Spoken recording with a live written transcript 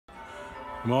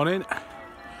Good morning.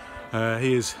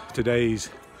 Here's today's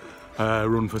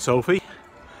run for Sophie.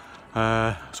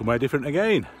 Somewhere different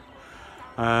again.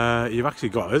 You've actually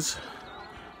got us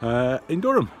in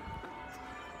Durham.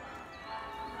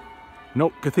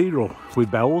 No cathedral with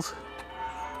bells.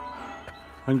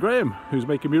 And Graeme, who's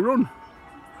making me run.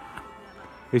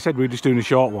 He said we were just doing a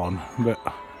short one, but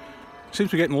it seems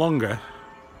to be getting longer.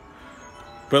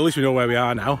 But at least we know where we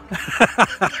are now.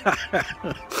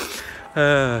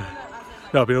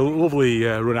 No, it'll be a lovely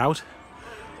run out.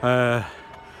 A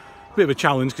bit of a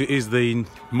challenge because it is the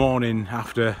morning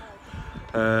after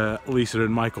Lisa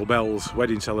and Michael Bell's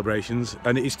wedding celebrations,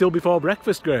 and it is still before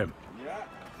breakfast, Graeme. Yeah,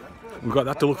 breakfast. We've got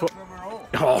that to look for.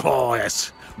 Oh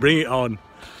yes, bring it on.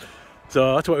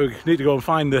 So that's what we need to go and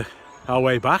find our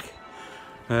way back.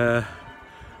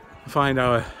 Find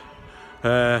our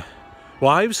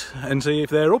wives and see if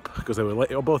they're up, because they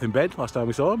were both in bed last time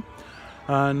we saw them,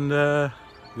 and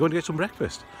we're going to get some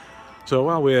breakfast. So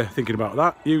while we're thinking about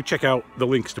that, you check out the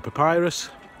links to PAPYRUS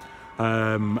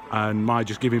and my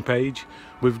Just Giving page.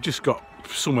 We've just got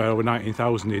somewhere over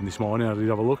 19,000 in this morning. I did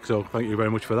have a look, so thank you very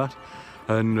much for that.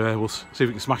 And we'll see if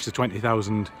we can smash the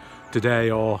 20,000 today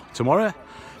or tomorrow,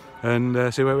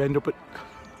 and see where we end up at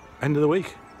end of the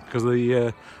week, because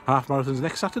the half marathon's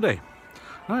next Saturday.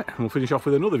 Right, and we'll finish off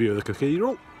with another view of the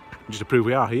cathedral, just to prove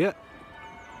we are here.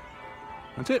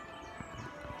 That's it.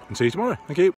 And see you tomorrow. Thank you.